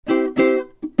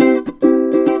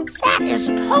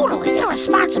is totally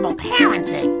irresponsible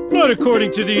parenting. Not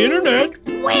according to the internet.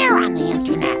 Where on the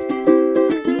internet?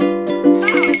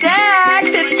 Dax,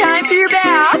 it's time for your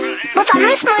bath. But I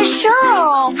missed my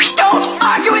show. Don't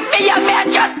argue with me, young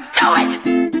man. Just do it.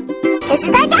 This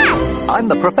is our dad. I'm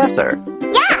the professor.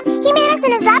 Yeah, he made us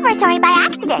in his laboratory by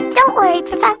accident. Don't worry,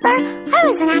 Professor. I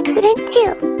was an accident,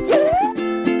 too.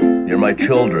 You're my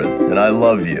children, and I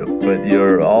love you, but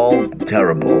you're all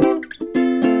terrible.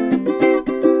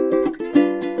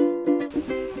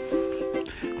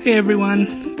 Hey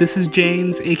everyone, this is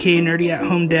James, aka Nerdy at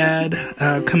Home Dad,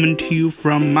 coming to you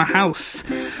from my house.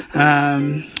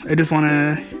 I just want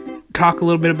to talk a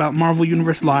little bit about Marvel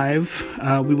Universe Live.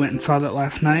 We went and saw that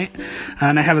last night,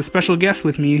 and I have a special guest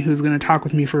with me who's going to talk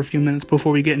with me for a few minutes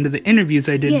before we get into the interviews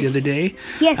I did the other day.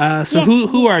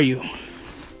 Who are you?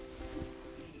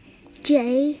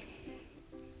 Jay.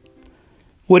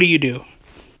 What do you do?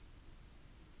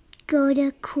 Go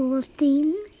to cool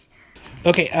things.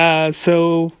 Okay,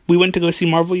 so we went to go see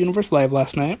Marvel Universe Live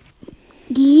last night.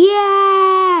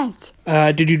 Yes!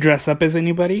 Did you dress up as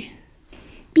anybody?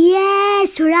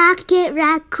 Yes, Rocket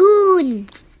Raccoon.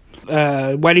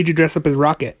 Why did you dress up as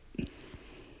Rocket?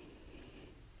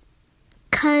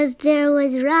 'Cause there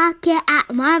was Rocket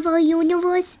at Marvel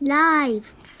Universe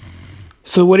Live.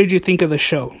 So what did you think of the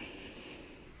show?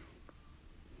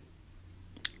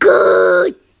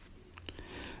 Good!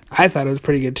 I thought it was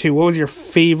pretty good too. What was your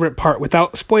favorite part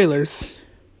without spoilers?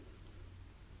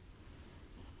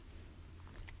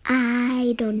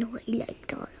 I don't know. I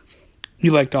liked all of it.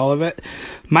 You liked all of it?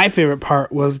 My favorite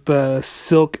part was the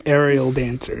silk aerial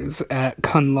dancers at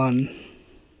Kunlun.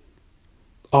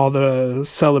 All the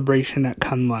celebration at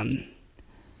Kunlun.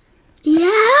 Yeah!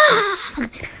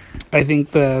 I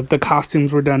think the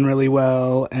costumes were done really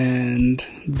well, and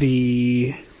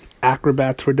the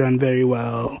acrobats were done very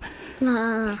well.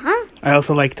 Uh-huh. I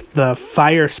also liked the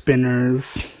fire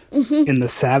spinners in the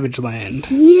Savage Land.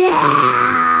 Yeah!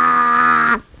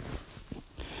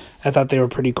 I thought they were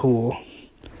pretty cool.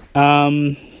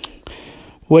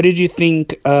 What did you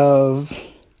think of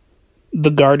the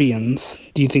Guardians?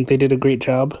 Do you think they did a great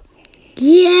job?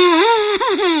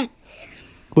 Yeah!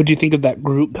 What did you think of that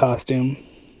Groot costume?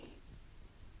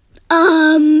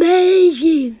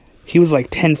 Amazing! He was like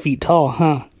 10 feet tall,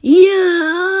 huh?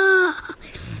 Yeah!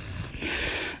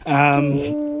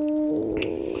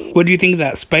 What do you think of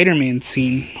that Spider-Man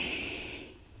scene?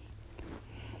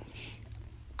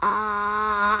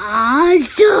 Awesome!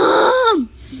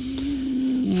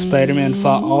 Spider-Man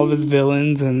fought all of his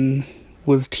villains and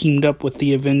was teamed up with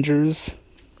the Avengers.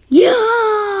 Yeah!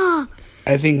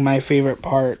 I think my favorite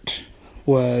part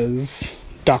was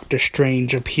Doctor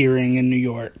Strange appearing in New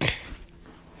York.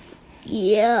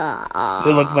 Yeah.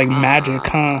 It looked like magic,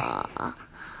 huh?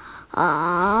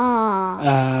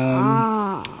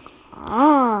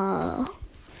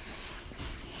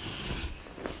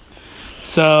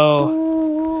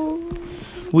 So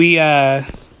we,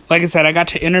 like I said, I got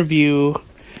to interview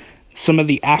some of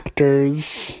the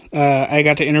actors. I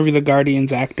got to interview the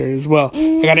Guardians actors. Well,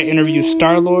 I got to interview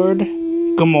Star-Lord,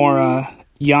 Gamora,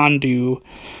 Yondu,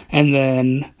 and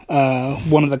then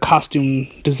one of the costume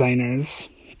designers.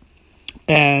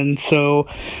 And so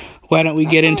why don't we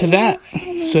get into that?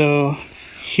 So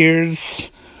here's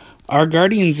our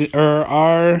Guardians, or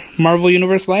our Marvel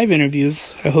Universe Live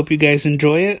interviews. I hope you guys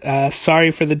enjoy it.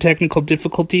 Sorry for the technical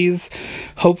difficulties.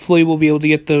 Hopefully we'll be able to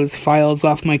get those files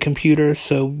off my computer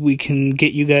so we can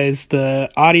get you guys the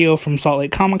audio from Salt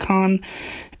Lake Comic-Con.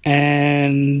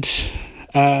 And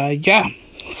yeah,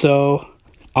 so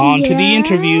on to the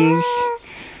interviews.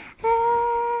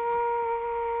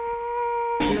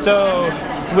 So,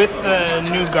 with the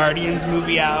new Guardians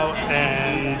movie out,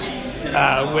 and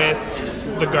with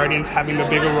the Guardians having a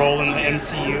bigger role in the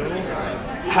MCU,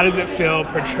 how does it feel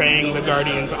portraying the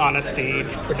Guardians on a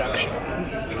stage production?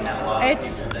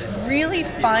 It's really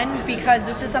fun because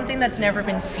this is something that's never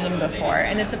been seen before,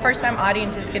 and it's the first time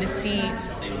audiences get to see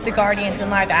the Guardians in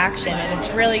live action, and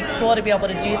it's really cool to be able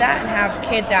to do that and have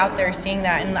kids out there seeing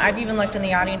that. And I've even looked in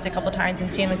the audience a couple times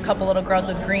and seen a couple little girls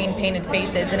with green painted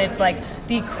faces, and it's like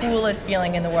the coolest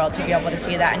feeling in the world to be able to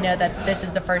see that and know that this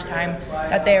is the first time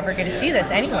that they ever get to see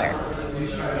this anywhere.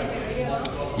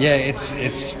 Yeah, it's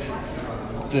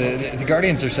the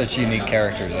Guardians are such unique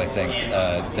characters, I think,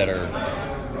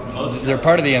 that they're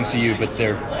part of the MCU, but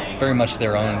they're very much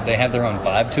their own. They have their own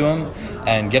vibe to them,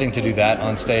 and getting to do that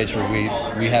on stage where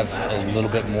we have a little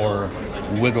bit more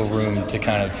wiggle room to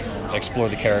kind of explore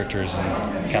the characters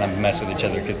and kind of mess with each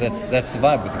other, because that's the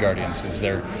vibe with the Guardians, is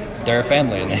they're a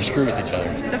family and they screw with each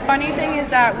other. The funny thing is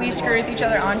that we screw with each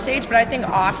other on stage, but I think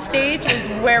off stage is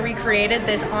where we created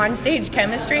this on-stage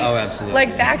chemistry. Oh, absolutely.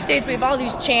 Like backstage, we have all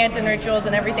these chants and rituals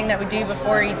and everything that we do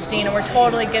before each scene, and we're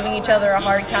totally giving each other a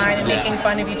hard time and making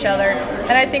fun of each other.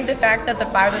 And I think the fact that the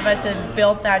five of us have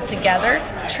built that together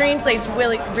translates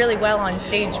really, really well on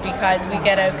stage, because we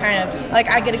get to kind of, like,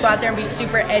 I get to go out there and be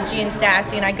super edgy and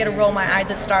sassy, and I get to roll my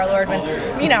eyes at Star-Lord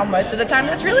when, you know, most of the time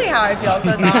that's really how I feel,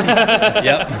 so it's awesome.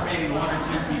 Yep.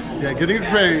 Yeah,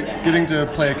 getting to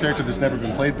play a character that's never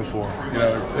been played before, you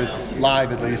know, it's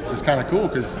live at least, is kind of cool,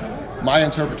 because my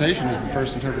interpretation is the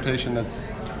first interpretation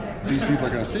that's these people are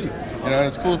going to see, you know, and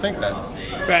it's cool to think that.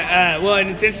 Right. Well,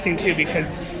 and it's interesting too,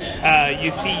 because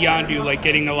you see Yondu like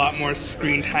getting a lot more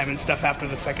screen time and stuff after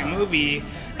the second movie.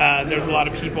 There's a lot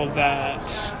of people that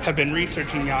have been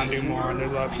researching Yondu more, and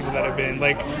there's a lot of people that have been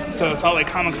like, so Salt Lake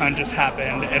Comic-Con just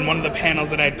happened, and one of the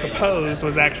panels that I'd proposed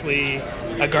was actually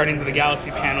a Guardians of the Galaxy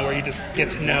panel where you just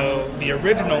get to know the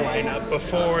original lineup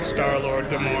before Star-Lord,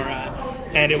 Gamora,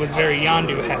 and it was very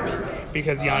Yondu heavy,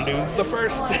 because Yondu is the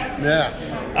first. Yeah.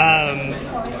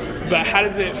 But how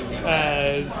does it?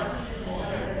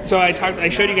 So I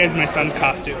showed you guys my son's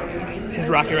costume, his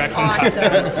Rocky Raccoon costume.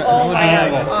 Awesome. Oh my God,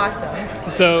 it's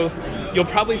awesome. So you'll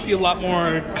probably see a lot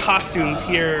more costumes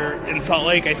here in Salt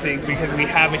Lake, I think, because we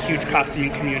have a huge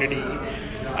costuming community.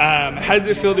 How does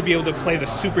it feel to be able to play the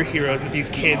superheroes that these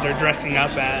kids are dressing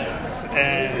up as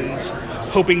and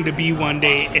hoping to be one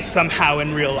day somehow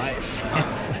in real life?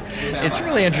 It's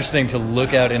really interesting to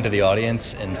look out into the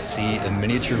audience and see a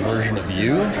miniature version of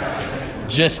you.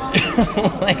 Just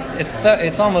like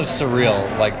it's almost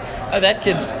surreal. Like, oh, that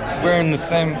kid's wearing the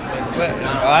same.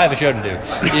 I have a show to do,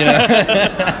 you know.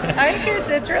 I think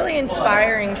it's really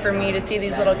inspiring for me to see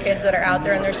these little kids that are out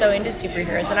there and they're so into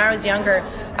superheroes. When I was younger,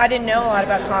 I didn't know a lot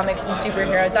about comics and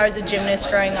superheroes. I was a gymnast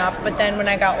growing up, but then when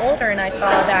I got older and I saw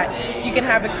that you can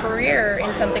have a career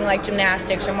in something like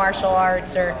gymnastics or martial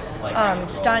arts or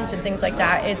stunts and things like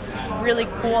that, it's really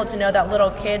cool to know that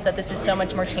little kids, that this is so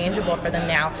much more tangible for them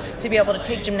now, to be able to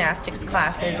take gymnastics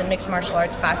classes and mixed martial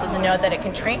arts classes and know that it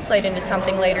can translate into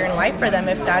something later in life for them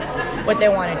if that's what they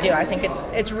want to do. I think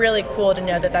it's really cool to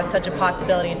know that that's such a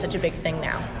possibility and such a big thing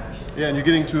now. Yeah, and you're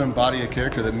getting to embody a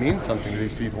character that means something to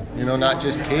these people. You know, not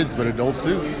just kids, but adults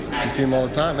too. You see them all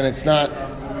the time, and it's not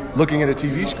looking at a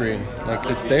TV screen. Like,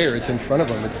 it's there, it's in front of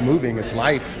them, it's moving, it's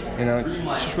life. You know, it's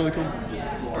just really cool.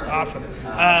 Awesome.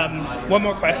 One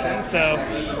more question. So,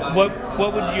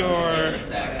 what would your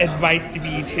advice to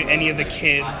be to any of the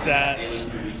kids that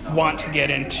want to get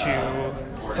into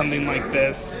something like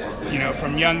this, you know,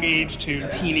 from young age to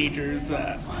teenagers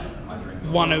that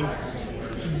want to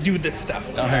do this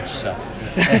stuff? Don't hurt yourself.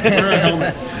 Wear a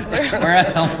helmet. Wear a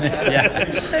helmet,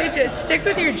 yeah. So just stick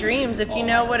with your dreams. If you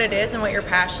know what it is and what you're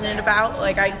passionate about.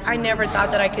 Like, I never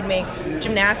thought that I could make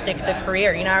gymnastics a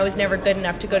career. You know, I was never good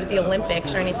enough to go to the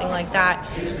Olympics or anything like that.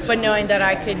 But knowing that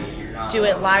I could do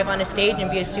it live on a stage and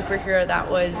be a superhero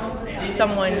that was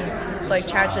someone, like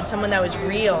Chad said, someone that was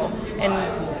real,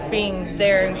 and being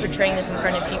there and portraying this in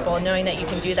front of people, knowing that you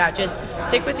can do that. Just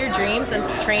stick with your dreams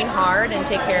and train hard and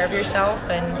take care of yourself,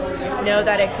 and know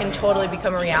that it can totally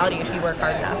become a reality if you work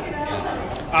hard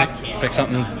enough. Awesome.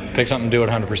 Pick something, do it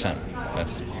 100%.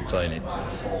 That's all you need.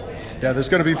 Yeah, there's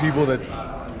going to be people that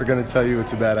are going to tell you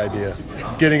it's a bad idea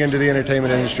getting into the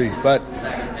entertainment industry. But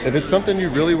if it's something you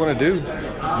really want to do,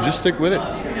 you just stick with it.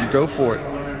 You go for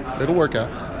it. It'll work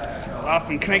out.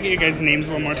 Awesome. Can I get you guys' names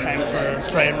one more time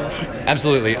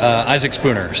Absolutely. Isaac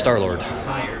Spooner, Star-Lord.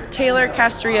 Taylor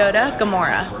Castriota,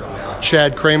 Gamora.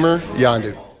 Chad Kramer,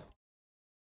 Yondu.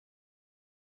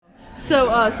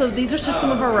 So these are just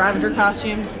some of our Ravager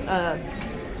costumes.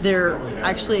 They're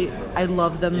actually, I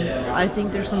love them. I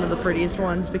think they're some of the prettiest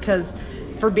ones because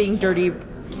for being dirty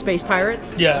space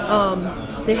pirates.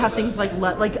 Yeah. They have things like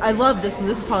I love this one.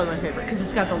 This is probably my favorite because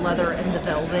it's got the leather and the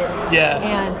velvet. Yeah.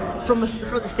 And from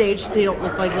the stage, they don't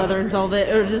look like leather and velvet,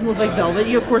 or it doesn't look like velvet.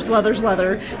 Of course, leather's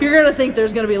leather. You're gonna think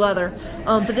there's gonna be leather,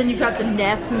 but then you've got the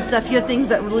nets and stuff. You have things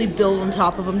that really build on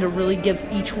top of them to really give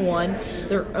each one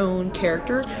their own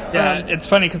character. Yeah, it's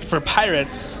funny because for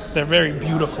pirates, they're very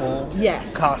beautiful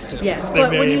costumes. Yes,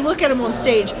 but when you look at them on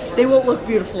stage, they won't look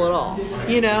beautiful at all.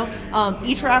 You know,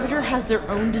 each Ravager has their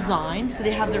own design, so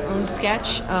they have their own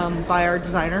sketch by our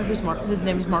designer, whose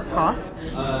name is Mark Koss.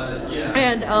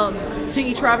 And so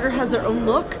each Ravager has their own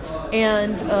look,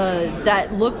 and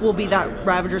that look will be that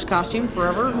Ravager's costume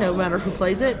forever, no matter who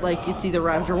plays it. Like, it's either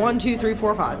Ravager 1, 2, 3,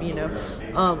 4, 5, you know,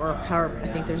 or however. I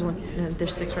think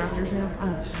there's 6 Ravagers now. I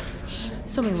don't know.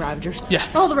 So many Ravagers. Yeah.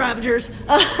 All the Ravagers.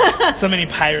 So many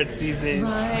pirates these days.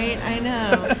 Right, I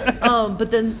know.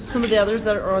 But then some of the others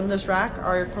that are on this rack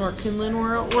are from our Kunlun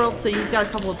world. So you've got a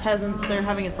couple of peasants. They're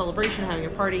having a celebration, having a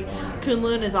party.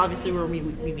 Kunlun is obviously where we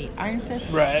meet Iron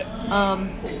Fist. Right.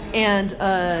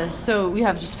 So we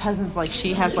have just peasants. Like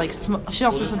she has she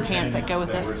also has some pants that go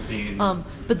with this.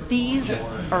 But these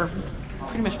are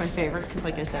pretty much my favorite because,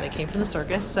 like I said, I came from the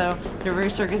circus, so they're very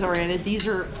circus oriented. These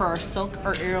are for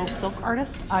our aerial silk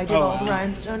artist. I did all the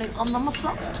rhinestoning on them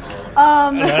myself.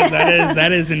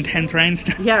 That is intense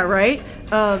rhinestone. Yeah, right.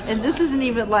 And this isn't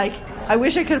even like. I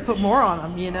wish I could have put more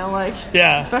on them,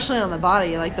 especially on the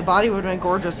body. Like, the body would have been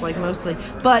gorgeous, mostly.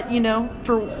 But,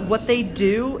 for what they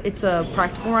do, it's a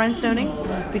practical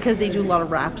rhinestoning because they do a lot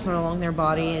of wraps along their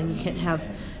body, and you can't have...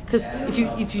 Because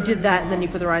if you did that and then you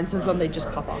put the rhinestones on, they just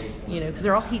pop off, because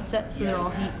they're all heat set, so they're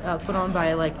all put on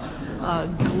by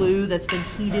glue that's been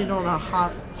heated on a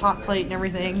hot plate and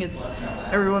everything.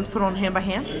 Everyone's put on hand by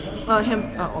hand,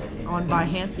 on by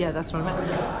hand. Yeah, that's what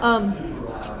I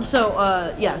meant.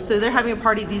 So they're having a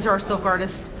party. These are our silk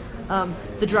artists.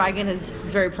 The dragon is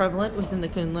very prevalent within the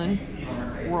Kunlun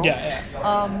world. Yeah.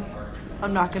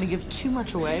 I'm not going to give too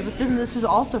much away, but this is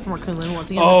also from our Kunlun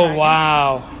once again. Oh,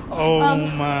 wow. Oh,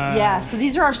 my. Yeah, so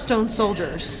these are our stone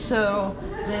soldiers. So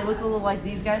they look a little like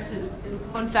these guys. So,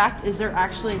 fun fact is they're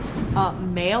actually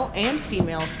male and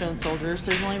female stone soldiers.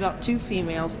 There's only about 2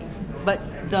 females. But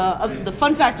the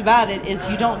fun fact about it is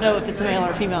you don't know if it's a male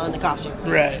or female in the costume.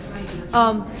 Right.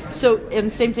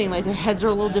 And same thing, their heads are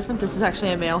a little different. This is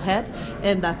actually a male head,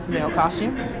 and that's the male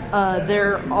costume. They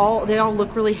all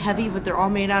look really heavy, but they're all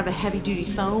made out of a heavy-duty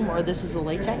foam, or this is a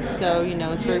latex, so,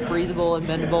 it's very breathable and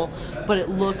bendable, but it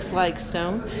looks like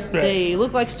stone. Right. They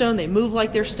look like stone, they move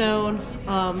like they're stone,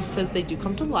 because they do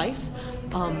come to life.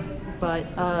 But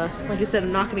like I said,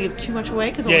 I'm not going to give too much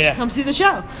away because I want you to come see the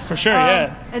show. For sure,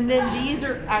 yeah. And then these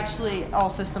are actually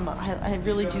also I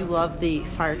really do love the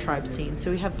Fire Tribe scene. So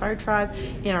we have Fire Tribe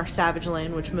in our Savage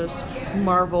Land, which most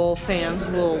Marvel fans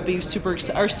will be super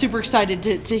excited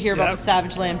to hear about the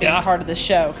Savage Land being part of the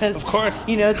show. Because, of course,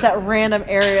 it's that random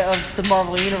area of the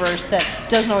Marvel Universe that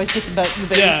doesn't always get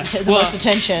the most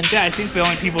attention. Yeah, I think the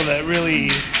only people that really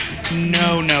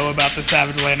know about the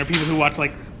Savage Land are people who watch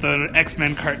the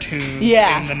X-Men cartoons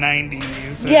in the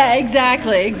 90s. Yeah,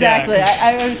 exactly. Yeah,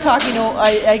 I was talking to,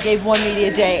 I gave one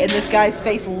media day, and this guy's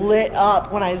face lit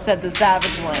up when I said the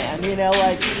Savage Land,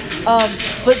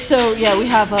 but so, we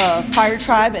have a Fire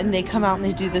Tribe, and they come out and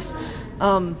they do this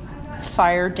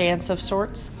fire dance of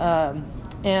sorts,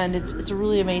 and it's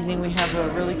really amazing. We have a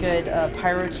really good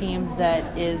pyro team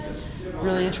that is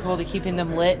really integral to keeping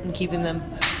them lit and keeping them,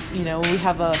 we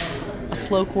have a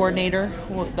flow coordinator.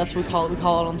 Well, that's what we call it. We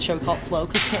call it on the show. We call it flow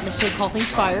because we can't necessarily call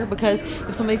things fire because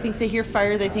if somebody thinks they hear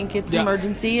fire, they think it's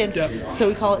emergency, and so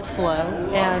we call it flow.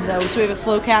 And so we have a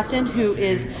flow captain who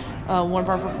is one of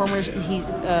our performers, and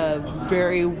he's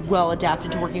very well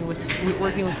adapted to working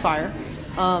with fire.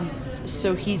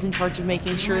 So he's in charge of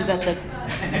making sure that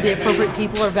the appropriate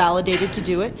people are validated to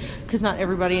do it, because not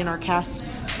everybody in our cast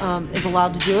is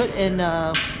allowed to do it. And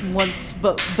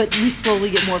but we slowly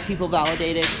get more people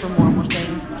validated for more and more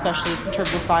things, especially in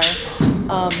terms of fire.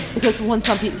 Because once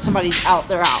somebody's out,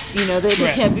 they're out. They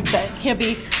can't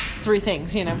be 3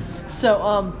 things.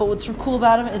 So, but what's cool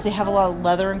about them is they have a lot of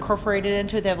leather incorporated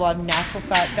into it. They have a lot of natural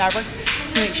fabrics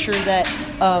to make sure that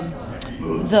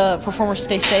the performers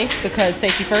stay safe, because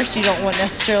safety first. You don't want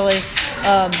necessarily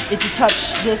it to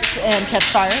touch this and catch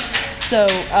fire. So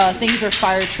things are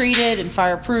fire treated and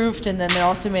fire proofed, and then they're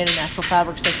also made of natural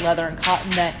fabrics like leather and cotton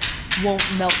that won't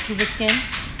melt to the skin.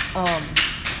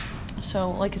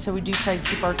 So like I said, we do try to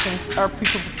keep our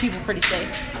people pretty safe.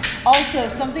 Also,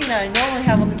 something that I normally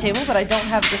have on the table, but I don't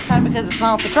have it this time because it's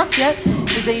not off the truck yet,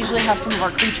 is I usually have some of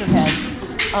our creature heads.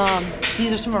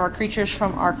 These are some of our creatures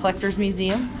from our Collector's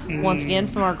Museum, once again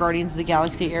from our Guardians of the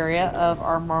Galaxy area of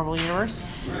our Marvel Universe.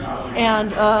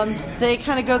 And they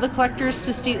kind of go to the collectors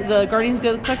to steal. The Guardians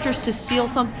go to the collectors to steal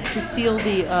the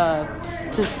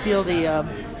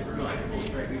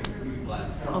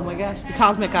oh my gosh, the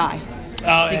Cosmic Eye.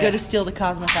 They go to steal the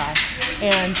Cosmic Eye,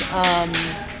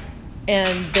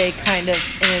 and they kind of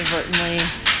inadvertently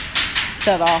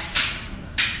set off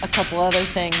a couple other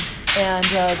things. And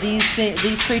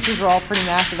these creatures are all pretty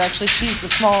massive. Actually, she's the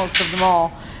smallest of them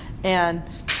all,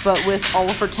 but with all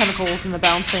of her tentacles and the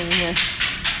bouncingness,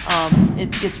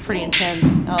 It gets pretty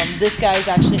intense. This guy is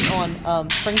actually on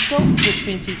spring stilts, which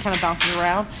means he kind of bounces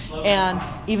around. And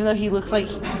even though he looks like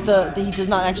he does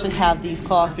not actually have these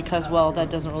claws because, well, that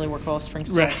doesn't really work well with spring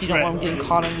stilts. Right, You don't want him getting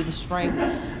caught under the spring,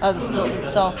 the stilt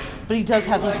itself. But he does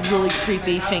have these really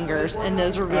creepy fingers, and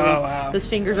those are really those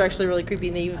fingers are actually really creepy,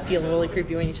 and they even feel really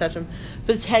creepy when you touch them.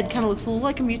 But his head kind of looks a little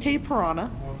like a mutated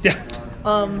piranha. Yeah.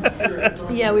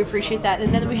 Yeah, we appreciate that.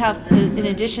 And then we have, in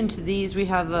addition to these, we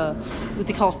have what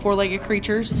they call four-legged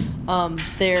creatures.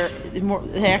 They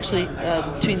actually,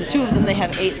 between the two of them, they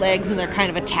have 8 legs, and they're kind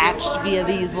of attached via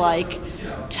these like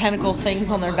tentacle things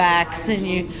on their backs. And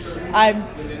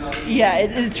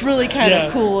it's really kind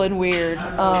of cool and weird.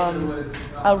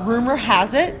 A rumor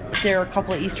has it there are a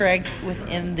couple of Easter eggs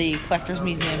within the Collectors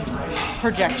Museum's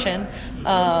projection.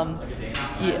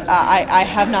 I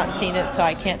have not seen it, so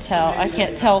I can't tell. I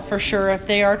can't tell for sure if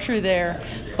they are true there.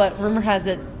 But rumor has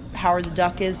it Howard the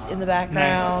Duck is in the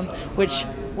background, which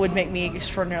would make me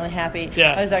extraordinarily happy.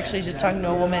 Yeah. I was actually just talking to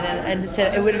a woman and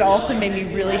said it would have also made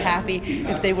me really happy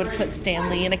if they would have put Stan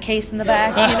Lee in a case in the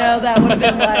back. You know, that would have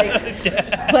been like.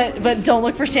 But don't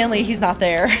look for Stan Lee. He's not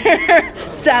there.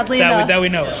 Sadly enough, that we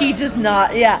know. He does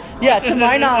not. Yeah. To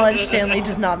my knowledge, Stan Lee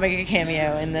does not make a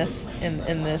cameo in this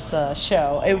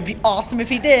show. It would be awesome if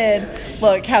he did.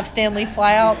 Look, have Stan Lee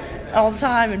fly out all the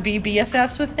time and be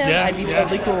BFFs with him. I'd be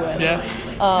totally cool with.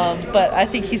 But I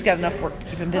think he's got enough work to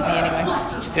keep him busy anyway.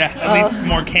 Yeah, at least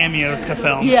more cameos to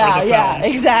film. Yeah,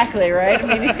 exactly, right? I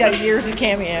mean, he's got years of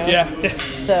cameos. Yeah.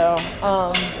 So,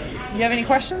 you have any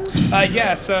questions?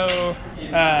 So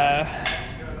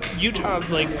Utah's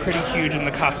like pretty huge in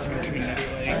the costume community.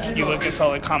 Like you look at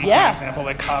Solid Comic, for example,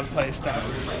 like cosplay stuff.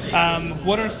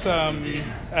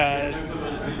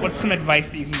 What's some advice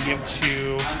that you can give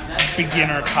to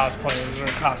beginner cosplayers or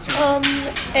costume?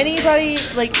 Anybody,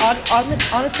 like,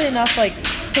 honestly enough, like,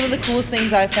 some of the coolest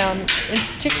things I've found, in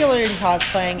particular in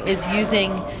cosplaying, is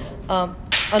using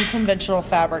unconventional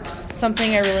fabrics.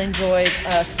 Something I really enjoyed,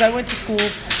 because I went to school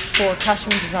for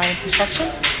costume design and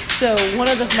construction. So one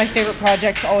of my favorite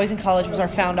projects always in college was our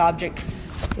found object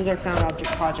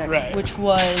project, which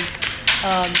was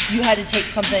you had to take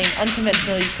something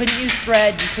unconventional. You couldn't use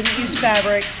thread, you couldn't use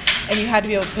fabric, and you had to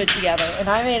be able to put it together. And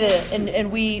I made it,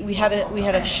 and we had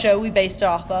a show we based it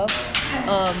off of,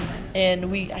 and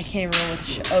I can't even remember what the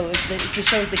show. Oh, the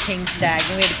show was The King's Stag,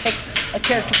 and we had to pick a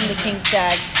character from The King's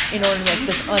Stag in order to make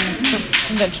this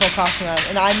unconventional costume out of it.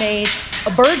 And I made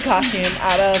a bird costume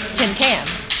out of tin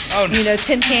cans. Oh, no. You know,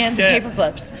 tin cans and paper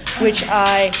clips, which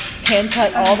I hand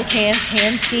cut all the cans,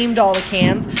 hand seamed all the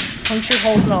cans, punctured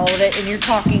holes in all of it, and you're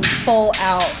talking full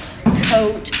out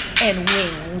coat and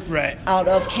wings out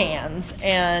of cans.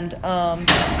 And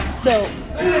so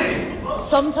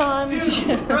sometimes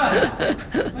they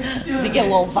get a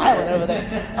little violent over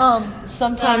there.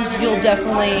 Sometimes you'll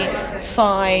definitely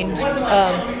find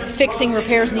fixing,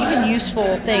 repairs, and even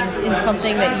useful things in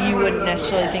something that you wouldn't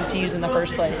necessarily think to use in the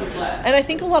first place. And I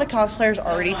think a lot of cosplayers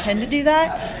already tend to do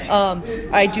that.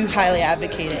 I do highly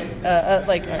advocate it.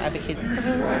 Advocate.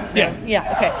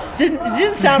 Yeah. Okay.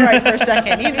 Didn't sound right for a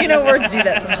second. You know, words do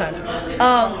that sometimes.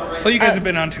 Well, you guys have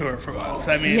been on tour for a while,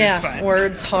 so I mean, it's fine.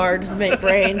 Words hard to make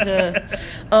brain.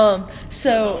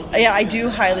 I do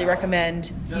highly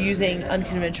recommend using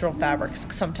unconventional fabrics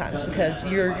sometimes, because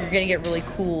you're going to get really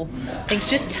cool things.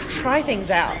 Just try things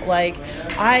out. Like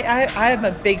I am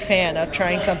a big fan of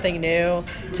trying something new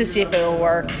to see if it'll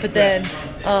work. But then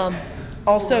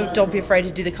also, don't be afraid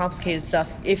to do the complicated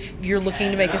stuff. If you're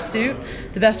looking to make a suit,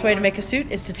 the best way to make a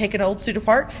suit is to take an old suit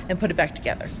apart and put it back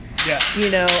together. Yeah. You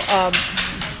know, and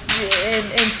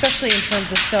especially in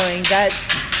terms of sewing,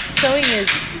 sewing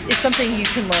is something you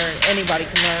can learn. Anybody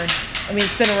can learn. I mean,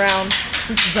 it's been around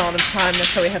since the dawn of time.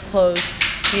 That's how we have clothes.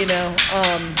 You know,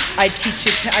 I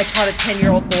taught a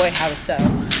 10-year-old boy how to sew.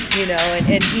 You know,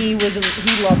 and he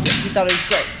loved it. He thought it was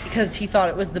great, because he thought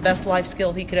it was the best life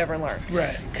skill he could ever learn.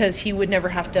 Right. Because he would never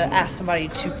have to ask somebody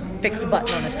to fix a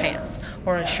button on his pants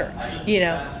or on his shirt. You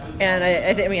know, and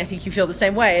I think you feel the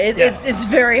same way. It's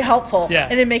very helpful. Yeah.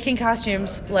 And in making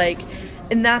costumes,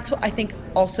 and that's what I think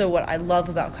also what I love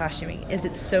about costuming is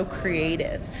it's so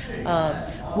creative.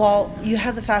 While you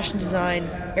have the fashion design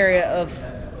area of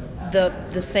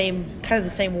the same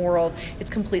world, it's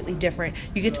completely different.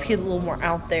 You get to be a little more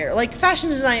out there. Like fashion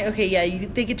design,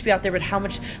 they get to be out there, but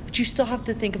you still have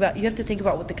to think about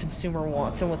what the consumer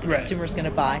wants and what the consumer is going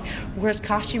to buy. Whereas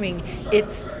costuming,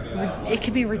 it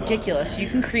can be ridiculous. You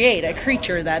can create a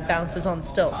creature that bounces on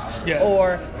stilts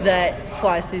or that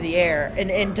flies through the air,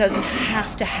 and doesn't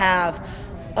have to have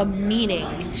a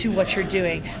meaning to what you're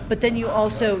doing. But then you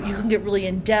can get really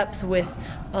in depth with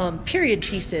period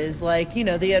pieces, like,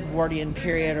 the Edwardian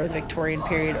period or the Victorian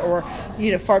period, or,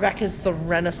 far back as the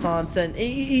Renaissance, and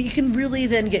you can really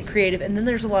then get creative. And then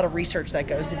there's a lot of research that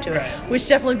goes into it, which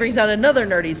definitely brings out another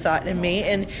nerdy side in me,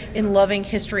 and in loving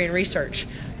history and research.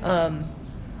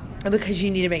 Because you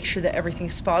need to make sure that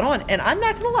everything's spot on. And I'm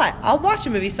not going to lie, I'll watch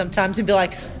a movie sometimes and be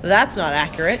like, that's not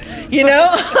accurate,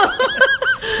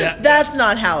 That's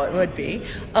not how it would be.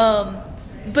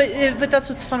 But that's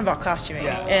what's fun about costuming,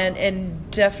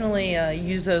 and definitely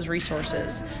use those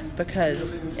resources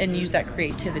and use that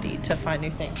creativity to find new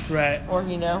things. Right. Or,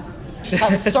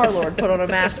 have a Star-Lord put on a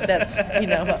mask that's,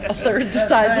 a third the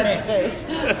size of his face.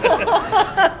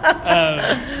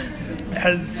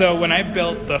 So when I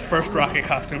built the first Rocket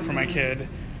costume for my kid,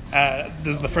 this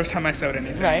was the first time I sewed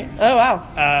anything. Right. Oh,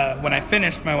 wow. When I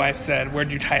finished, my wife said,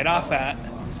 "Where'd you tie it off at?"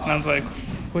 And I was like,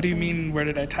 "What do you mean, where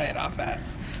did I tie it off at?"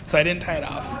 So I didn't tie it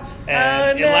off.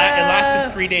 And it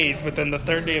lasted 3 days, but then the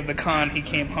third day of the con, he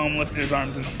came home, lifted his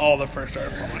arms, and all the fur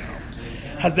started falling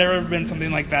off. Has there ever been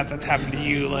something like that that's happened to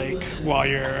you, like, while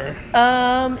you're...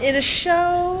 In a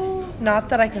show, not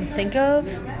that I can think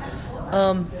of.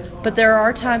 But there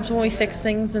are times when we fix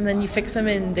things and then you fix them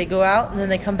and they go out and then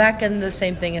they come back and the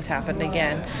same thing has happened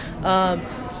again.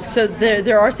 So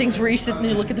there are things where you sit and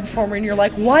you look at the performer and you're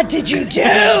like, what did you do?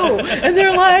 And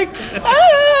they're like,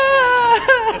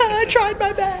 I tried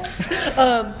my best.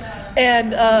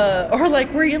 Or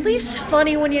like, were you at least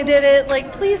funny when you did it?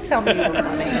 Like, please tell me you were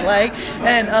funny.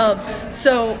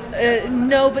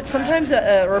 No, but sometimes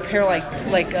a repair like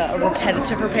a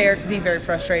repetitive repair can be very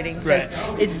frustrating because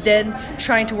it's then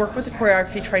trying to work with the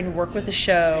choreography, trying to work with the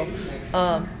show.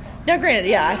 Now,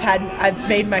 granted, I've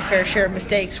made my fair share of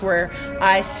mistakes where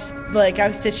I'm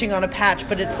stitching on a patch,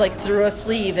 but it's like through a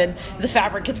sleeve and the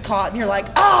fabric gets caught and you're like,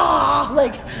 I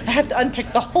have to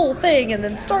unpick the whole thing and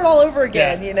then start all over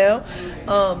again,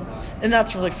 and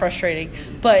that's really frustrating.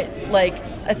 But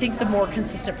I think the more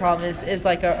consistent problem is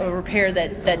like a repair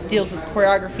that deals with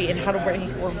choreography and how to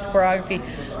work with choreography.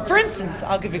 For instance,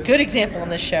 I'll give you a good example on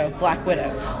this show, Black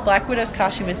Widow. Black Widow's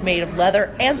costume is made of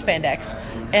leather and spandex,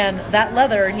 and that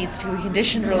leather needs to be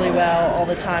conditioned really well all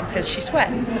the time because she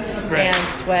sweats.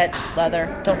 And sweat,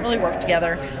 leather don't really work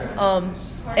together.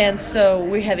 And so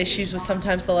we have issues with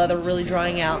sometimes the leather really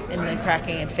drying out and then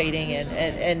cracking and fading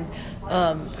and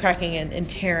cracking and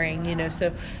tearing,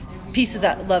 so pieces of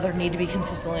that leather need to be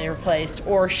consistently replaced.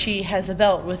 Or she has a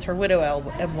belt with her Widow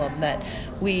emblem that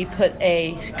we put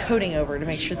a coating over to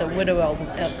make sure the Widow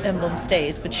emblem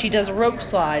stays. But she does a rope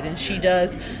slide and she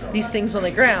does these things on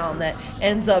the ground that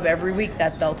ends up every week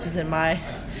that belt is on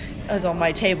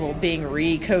my table being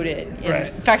recoated.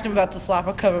 In fact, I'm about to slap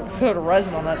a coat of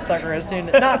resin on that sucker as soon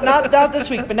not this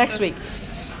week, but next week,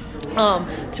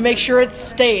 to make sure it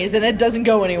stays and it doesn't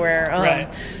go anywhere.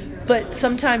 But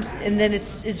sometimes, and then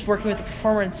it's working with the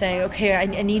performer and saying, okay, I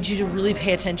need you to really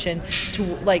pay attention to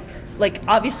like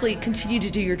obviously continue to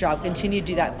do your job, continue to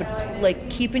do that, but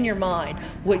keep in your mind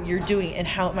what you're doing and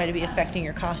how it might be affecting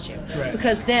your costume.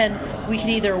 Because then we can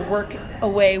either work a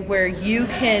way where you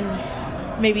can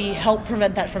maybe help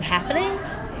prevent that from happening,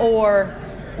 or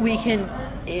we can,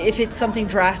 if it's something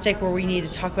drastic where we need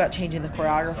to talk about changing the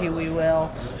choreography, we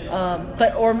will.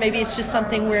 Or maybe it's just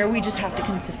something where we just have to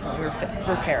consistently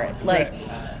repair it. Like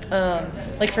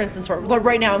for instance,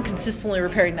 right now I'm consistently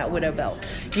repairing that Widow belt,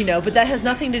 but that has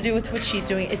nothing to do with what she's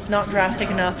doing. It's not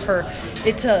drastic enough for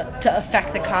it to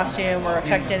affect the costume or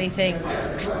affect anything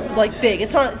big.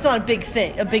 It's not a big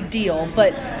thing, a big deal,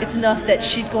 but it's enough that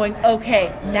she's going,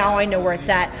 okay, now I know where it's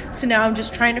at. So now I'm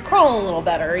just trying to crawl a little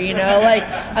better,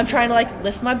 I'm trying to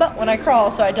lift my butt when I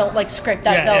crawl so I don't scrape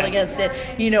that belt against it,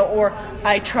 or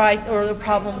or the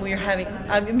problem we're having,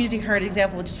 I'm using her as an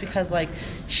example just because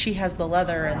she has the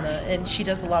leather and she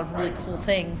does a lot of really cool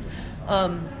things.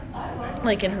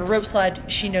 In her rope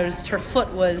slide, she noticed her foot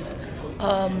was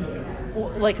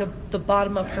the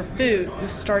bottom of her boot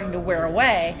was starting to wear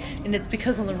away, and it's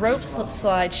because on the rope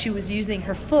slide she was using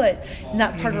her foot and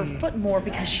that part of her foot more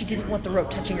because she didn't want the rope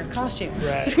touching her costume,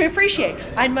 which we appreciate.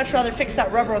 I'd much rather fix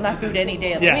that rubber on that boot any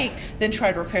day of the week than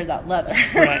try to repair that leather.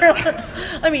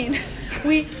 I mean,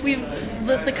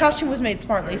 the costume was made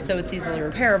smartly, so it's easily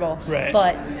repairable.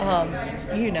 But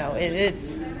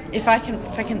it's if I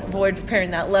can avoid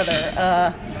repairing that leather,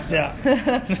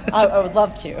 I would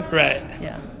love to.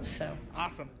 So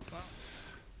awesome.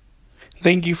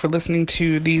 Thank you for listening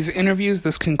to these interviews.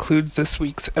 This concludes this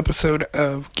week's episode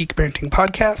of Geek Parenting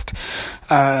Podcast.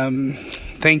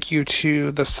 Thank you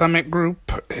to the Summit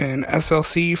Group and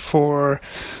SLC for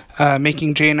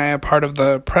making Jay and I a part of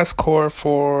the press corps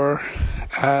for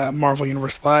Marvel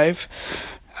Universe Live.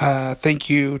 Thank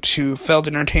you to Feld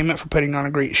Entertainment for putting on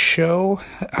a great show.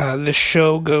 This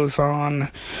show goes on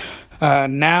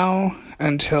now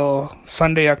until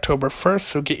Sunday, October 1st,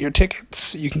 so get your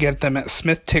tickets. You can get them at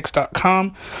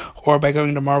smithtix.com or by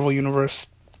going to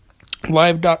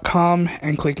marveluniverselive.com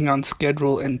and clicking on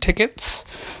schedule and tickets.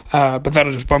 But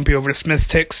that'll just bump you over to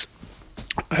SmithTix.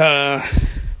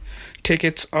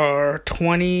 Tickets are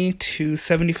 $20 to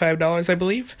 $75, I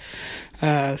believe.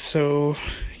 So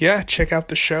yeah, check out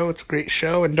the show. It's a great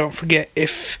show. And don't forget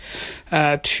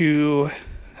to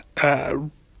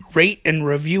rate and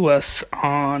review us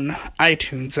on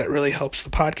iTunes. That really helps the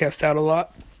podcast out a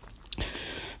lot.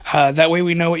 That way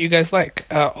we know what you guys like.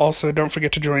 Also, don't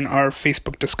forget to join our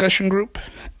Facebook discussion group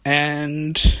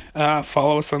and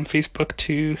follow us on Facebook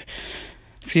to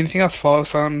see anything else. Follow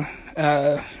us on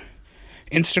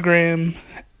Instagram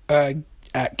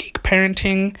at Geek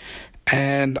Parenting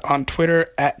and on Twitter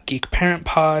at Geek Parent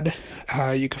Pod.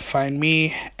 You can find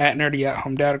me at Nerdy at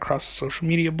Home Dad across the social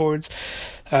media boards.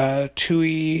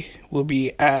 Tui will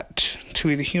be at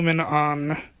Tui the Human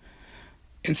on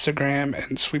Instagram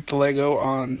and Sweep the Lego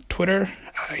on Twitter.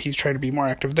 He's trying to be more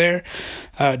active there.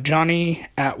 Johnny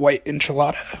at White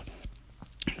Enchilada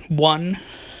 1,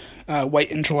 White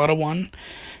Enchilada 1,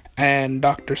 and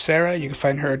Dr. Sarah. You can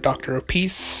find her at Dr. of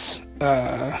Peace,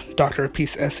 Dr. of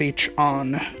Peace SH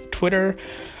on Twitter.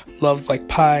 Loves Like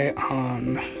Pie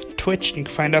on Twitch. You can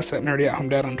find us at Nerdy at Home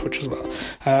Dad on Twitch as well.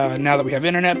 Now that we have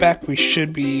internet back, we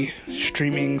should be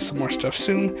streaming some more stuff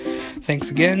soon.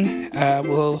 Thanks again.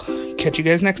 We'll catch you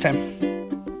guys next time.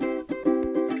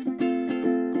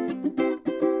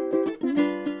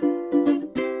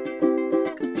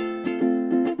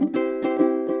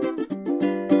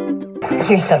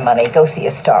 Here's some money. Go see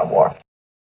a Star Wars.